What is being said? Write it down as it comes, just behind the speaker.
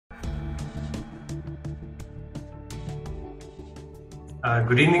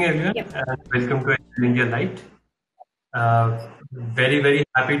Good evening, everyone, Yep. and welcome to India Light. Very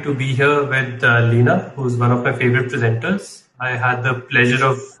happy to be here with Leena, who's one of my favorite presenters. I had the pleasure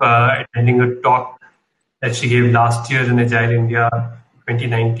of attending a talk that she gave last year in Agile India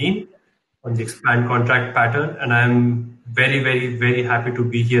 2019 on the expand contract pattern, and I'm very happy to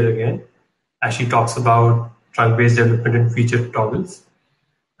be here again as she talks about trunk-based development and feature toggles.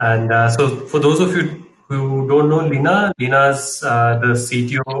 And so, for those of you who don't know Leena, Leena's the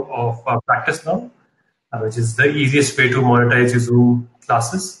CTO of Practice Now, which is the easiest way to monetize your Zoom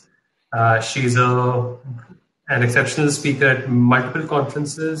classes. She's an exceptional speaker at multiple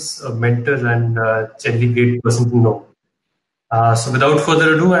conferences, a mentor, and generally great person to know. So, without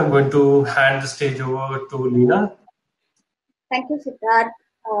further ado, I'm going to hand the stage over to Leena. Thank you, Siddharth.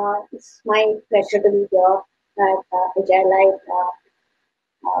 It's my pleasure to be here at Agile Life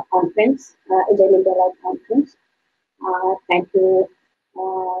conference, Agile India Life conference. Thank you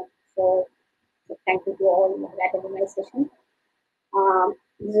for thank you to all who have attended my session.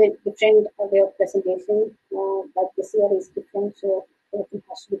 This is a different way of presentation, but this year is different, so everything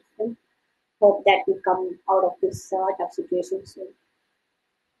has to be different. Hope that we come out of this tough situation soon.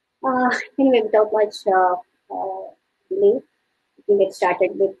 Anyway, without much delay, we get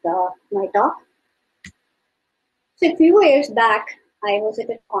started with my talk. So a few years back, I was at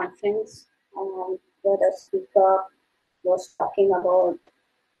a conference where the speaker was talking about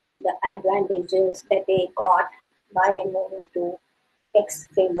the advantages that they got by moving to X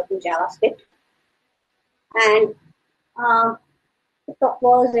framework in JavaScript. And the talk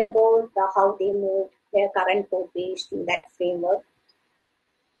was about how they moved their current code base to that framework.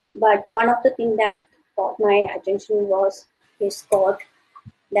 But one of the things that caught my attention was his quote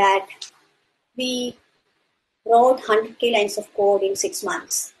that we wrote 100K lines of code in 6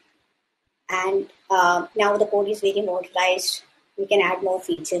 months. And now the code is very modularized. We can add more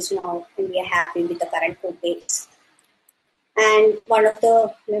features now, and we are happy with the current code base. And one of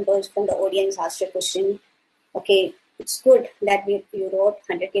the members from the audience asked a question, okay, it's good that you wrote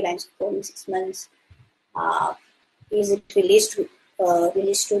 100K lines of code in 6 months. Is it released to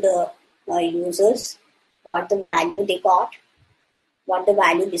the users? What the value they got? What the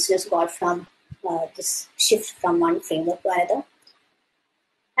value business got from this shift from one framework to another?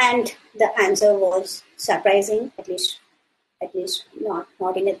 And the answer was surprising, at least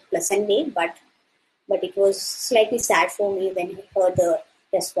not in a pleasant way, but it was slightly sad for me when I heard the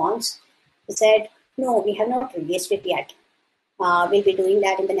response. He said, "No, we have not released it yet. We'll be doing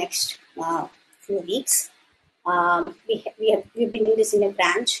that in the next few weeks. We've been doing this in a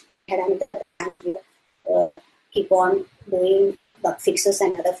branch. We had another branch. We keep on doing bug fixes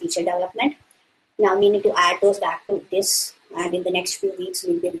and other feature development. Now we need to add those back to this, and in the next few weeks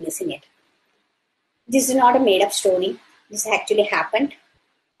we'll be releasing it." This is not a made-up story. This actually happened,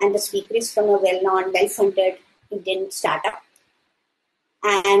 and the speaker is from a well-known, well-funded Indian startup,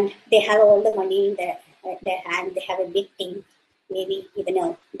 and they have all the money in their hand. They have a big team, maybe even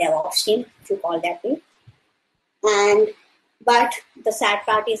a DevOps team, if you call that way. But the sad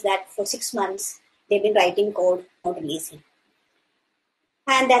part is that for 6 months they've been writing code, not releasing.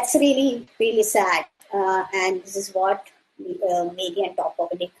 And that's really sad. And this is what Media and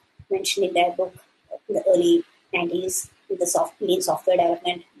Topographic mentioned in their book in the early 90s, in the lean software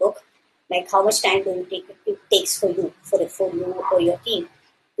development book. Like how much time it takes for you or your team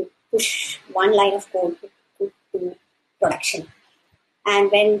to push one line of code to production.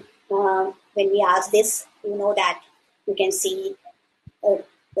 And when we ask this, you know that you can see the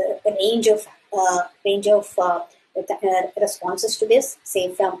range of responses to this,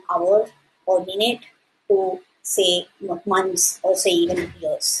 say from hour or minute to say months or say even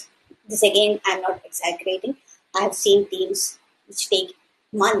years. This again, I'm not exaggerating. I have seen teams which take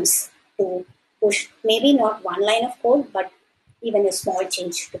months to push maybe not one line of code, but even a small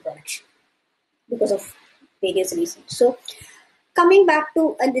change to production because of various reasons. So coming back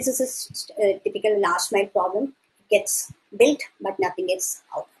to, and this is a typical last mile problem. It gets built, but nothing gets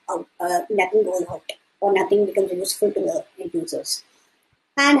out. Nothing goes out, or nothing becomes useful to the users.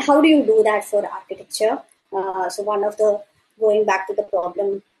 And how do you do that for architecture? So one of the, going back to the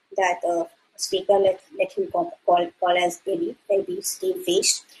problem that the speaker let him call as AB's team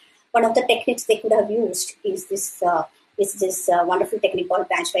faced. One of the techniques they could have used is this wonderful technique called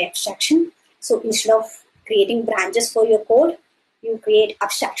branch by abstraction. So instead of creating branches for your code, you create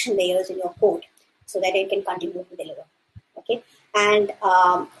abstraction layers in your code so that it can continue to deliver. Okay, and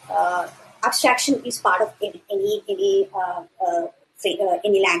abstraction is part of any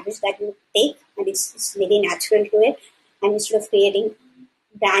language that you take, and it's very natural to it. And instead of creating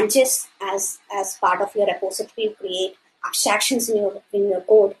branches as part of your repository, you create abstractions in your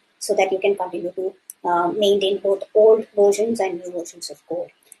code so that you can continue to maintain both old versions and new versions of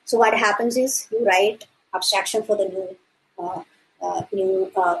code. So what happens is you write abstraction for the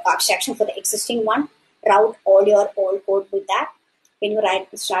new abstraction for the existing one, route all your old code with that. When you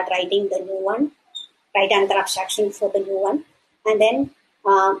start writing the new one, write another abstraction for the new one, and then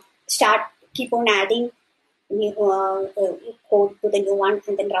start keep on adding new code to the new one,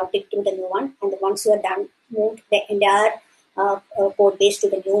 and then route it to the new one. And then once you are done, move the entire code base to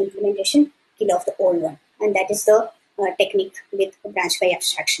the new implementation, kill off the old one. And that is the technique with branch by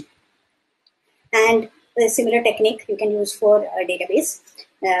abstraction. And a similar technique you can use for a database.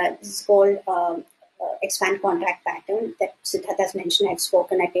 This is called expand contract pattern that Siddharth has mentioned. I've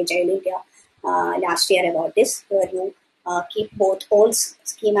spoken at Agile India last year about this, where you keep both old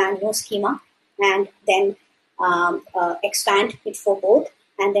schema and new schema, and then expand it for both.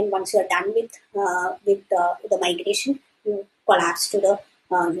 And then once you are done with the migration, you collapse to the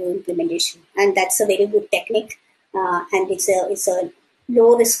new implementation. And that's a very good technique, and it's a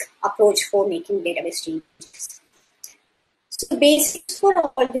low risk approach for making database changes. So the basics for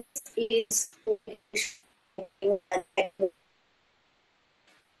all this is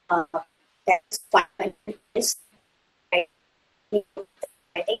that's fundamental.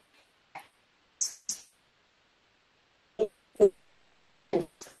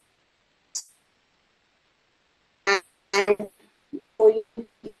 And for you to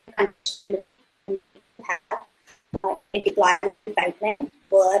have a deployment pipeline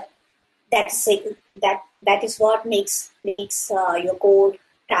where that is what makes your code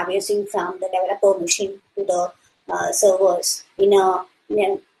traversing from the developer machine to the servers in a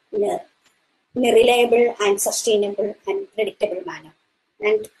reliable and sustainable and predictable manner.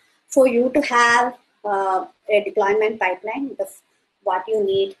 And for you to have a deployment pipeline, what you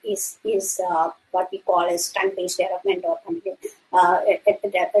need is what we call as time-based development or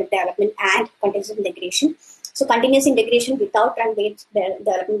development and continuous integration. So continuous integration without time-based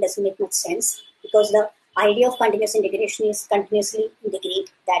development doesn't make much sense, because the idea of continuous integration is continuously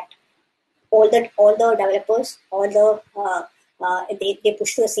integrate that all the developers, they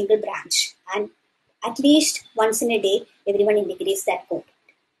push to a single branch, and at least once in a day, everyone integrates that code.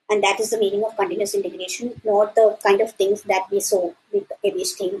 And that is the meaning of continuous integration, not the kind of things that we saw with every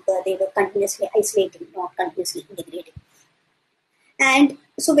stream where they were continuously isolating, not continuously integrating. And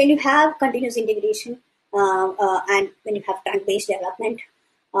so when you have continuous integration and when you have time-based development,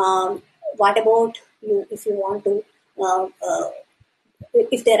 what about you if you want to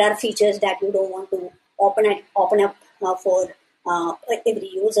if there are features that you don't want to open up for every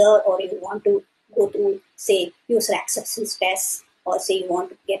user, or you want to go to, say, user acceptance tests, or say you want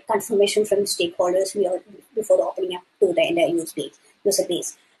to get confirmation from stakeholders before opening up to the entire user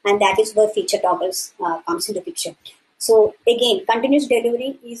base. And that is where feature toggles comes into picture. So again, continuous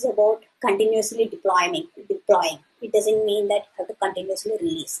delivery is about continuously deploying. It doesn't mean that you have to continuously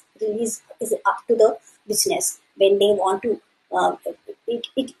release. Release is up to the business. When they want to,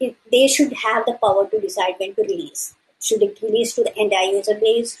 they should have the power to decide when to release. Should it release to the entire user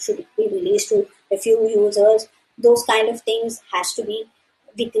base? Should it be released to a few users? Those kind of things has to be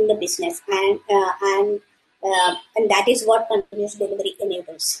within the business, and that is what continuous delivery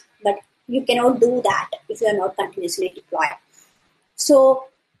enables. But you cannot do that if you are not continuously deployed. So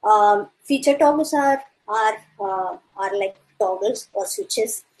feature toggles are like toggles or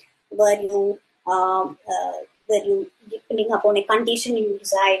switches where you depending upon a condition, you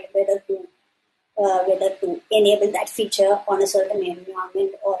decide whether to enable that feature on a certain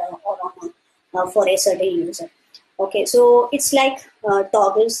environment or for a certain user. Okay, so it's like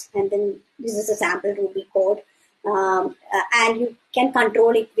toggles, and then this is a sample Ruby code, and you can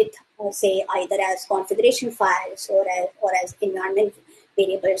control it with say either as configuration files or as environment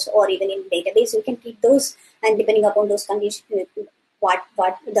variables, or even in database you can keep those, and depending upon those conditions, what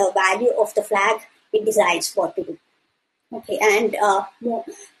the value of the flag, it decides what to do. Okay, and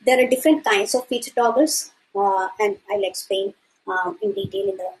there are different kinds of feature toggles, and I'll explain in detail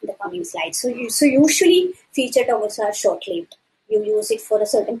in the coming slides. So usually feature toggles are short-lived. You use it for a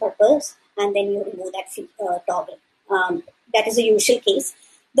certain purpose, and then you remove that toggle. That is a usual case.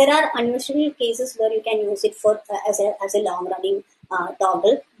 There are unusual cases where you can use it for as a long-running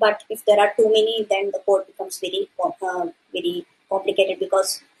toggle. But if there are too many, then the code becomes very complicated,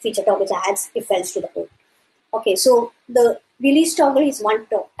 because feature toggles adds if-else to the code. Okay, so the release toggle is one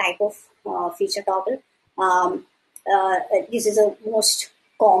type of feature toggle. This is a most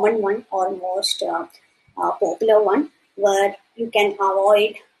common one, or most popular one, where you can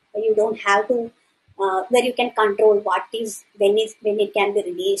avoid, you don't have to, where you can control when it can be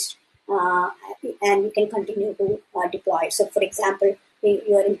released, uh, and you can continue to deploy. So, for example, we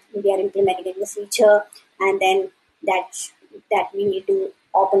are implementing a feature, and then that we need to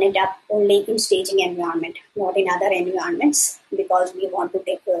open it up only in staging environment, not in other environments, because we want to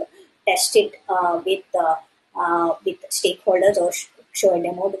test it with stakeholders, or show a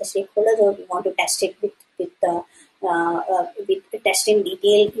demo to the stakeholders, or we want to test it with test in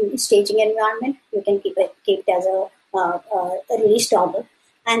detail in staging environment. You can keep it as a release toggle,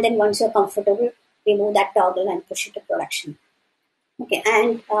 and then once you're comfortable, remove that toggle and push it to production. Okay,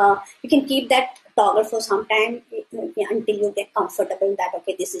 and you can keep that toggle for some time until you get comfortable that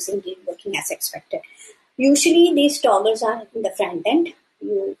okay, this is indeed working as expected. Usually, these toggles are in the front end,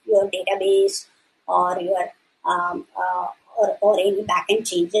 your database or your or any backend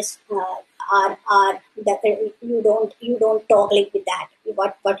changes are that you don't toggle it with that.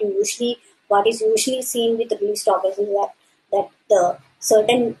 What is usually seen with the release toggles is that the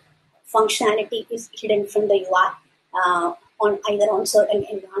certain functionality is hidden from the UI on either on certain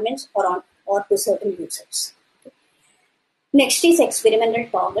environments or to certain users. Next is experimental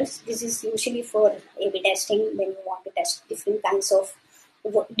toggles. This is usually for A/B testing when you want to test different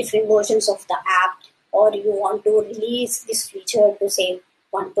versions of the app, or you want to release this feature to say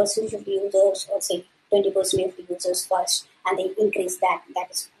 1% of the users or say 20% of the users first, and then increase that.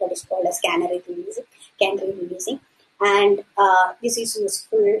 That is what is called as canary releasing. And this is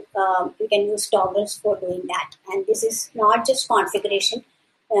useful. You can use toggles for doing that. And this is not just configuration.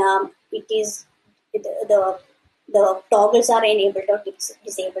 It is the toggles are enabled or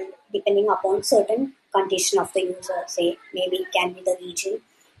disabled depending upon certain condition of the user. Say maybe it can be the region,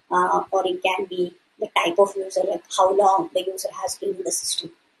 or it can be the type of user, like how long the user has been in the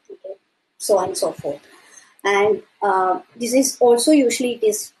system, okay, so on and so forth. And this is also usually it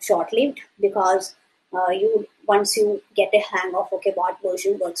is short-lived, because you once you get a hang of okay what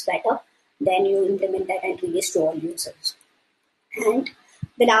version works better, then you implement that and release to all users. And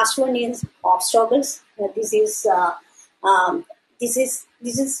the last one is ops toggles. This is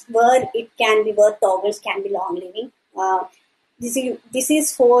where it can be where toggles can be long living. This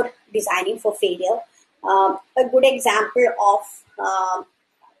is for designing for failure. A good example of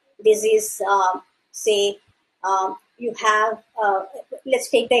this is say you have let's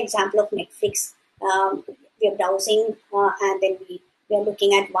take the example of Netflix. We are browsing and then we are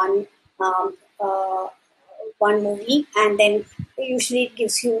looking at um, uh, one movie, and then usually it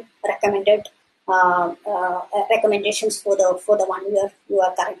gives you recommendations for the one you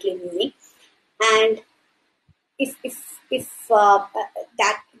are currently viewing. And if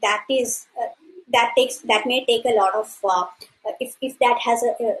that is that may take a lot of if that has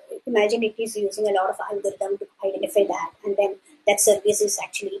a imagine it is using a lot of algorithm to identify that, and then that service is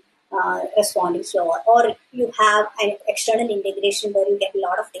actually responding slower, or you have an external integration where you get a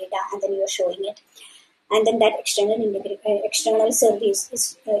lot of data and then you are showing it, and then that external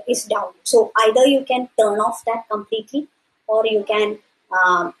service is down. So either you can turn off that completely, or you can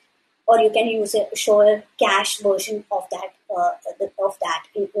um, use a show a cache version of that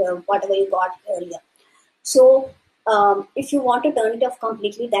whatever you got earlier. So if you want to turn it off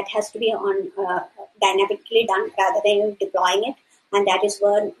completely, that has to be on dynamically done rather than deploying it, and that is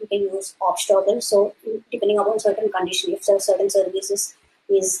where you can use ops toggle. So depending upon certain condition, if certain services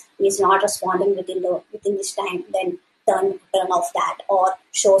is not responding within this time, then turn off that or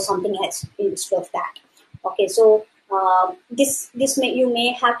show something else instead of that. Okay, so this you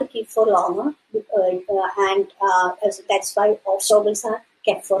may have to keep for longer, and that's why ops toggles are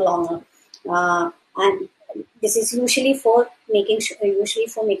kept for longer. And this is usually for making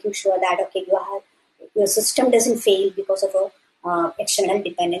sure that okay your system doesn't fail because of a external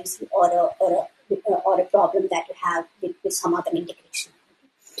dependency or a problem that you have with some other integration.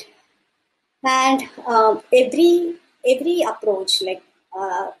 And every approach, like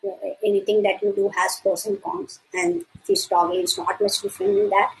anything that you do has pros and cons, and this toggle is not much different in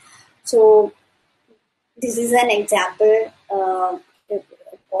that. So this is an example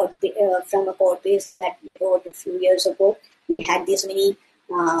from a code base that we wrote a few years ago. We had these many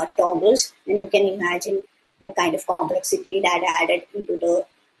toggles, and you can imagine the kind of complexity that added into the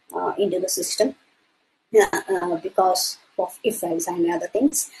system because of if else and other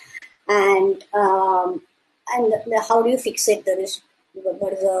things. And how do you fix it? There is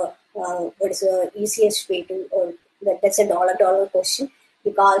what is the easiest way to that's a dollar question,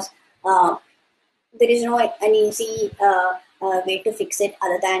 because there is no an easy way to fix it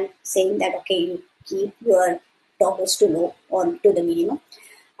other than saying that okay you keep your toggles to low or to the minimum.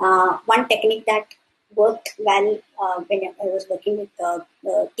 One technique that worked well when I was working with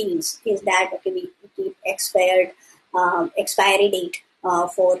teams is that okay we keep expiry date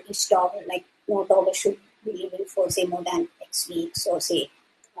for each dog. Like no dog should be living for say more than X weeks or say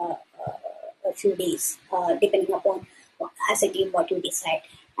uh, a few days, depending upon as a team what you decide,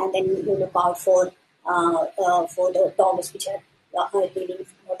 and then you look out for the dogs which are living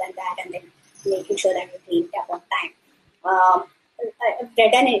more than that, and then making sure that you clean it up on time. I've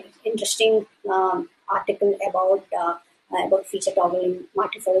read an interesting article about feature toggle in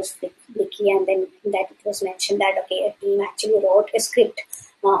Martifer's wiki, and then that it was mentioned that okay, a team actually wrote a script,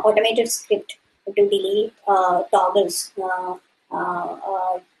 automated script to delete toggles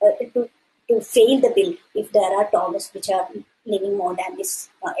to fail the bill if there are toggles which are living more than this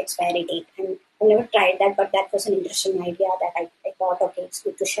expiry date. And I never tried that, but that was an interesting idea that I thought, okay, it's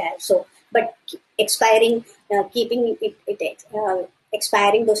good to share. So, but expiring, keeping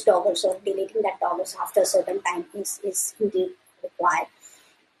expiring those toggles or deleting that toggles after a certain time is indeed required.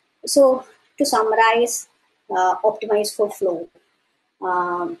 So, to summarize, optimize for flow.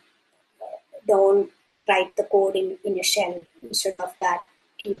 Um, don't write the code in a shell. Instead of that,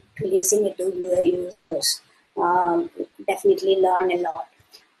 keep releasing it to your users. Definitely learn a lot.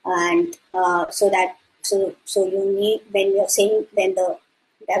 And so you need, when you're saying, when the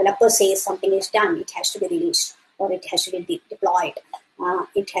developer says something is done, it has to be released or it has to be deployed.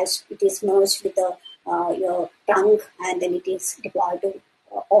 It is merged with the your trunk, and then it is deployed to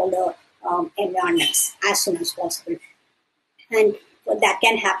all the environments as soon as possible. And that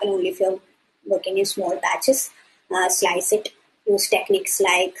can happen only if you're working in small batches. Slice it, use techniques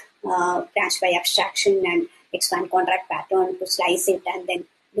like branch by abstraction and expand contract pattern to slice it and then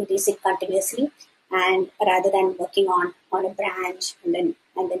release it continuously. And rather than working on a branch and then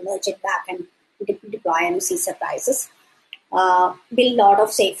merge it back and deploy and see surprises. Build a lot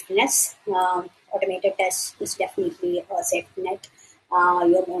of safety nets. Automated test is definitely a safety net.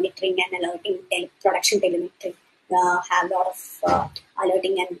 Your monitoring and alerting production telemetry have a lot of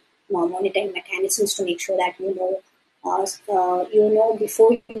alerting and monitoring mechanisms to make sure that you know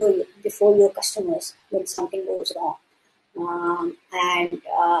before your customers when something goes wrong, and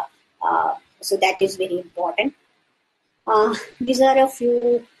so that is very important. These are a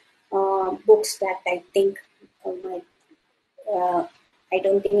few books that I think might I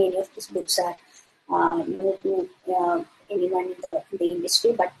don't think any of these books are new to anyone in the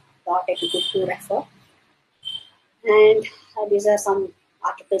industry, but thought it good to refer. And these are some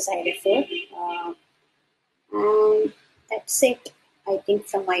articles I refer. And that's it, I think,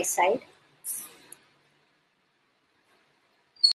 from my side.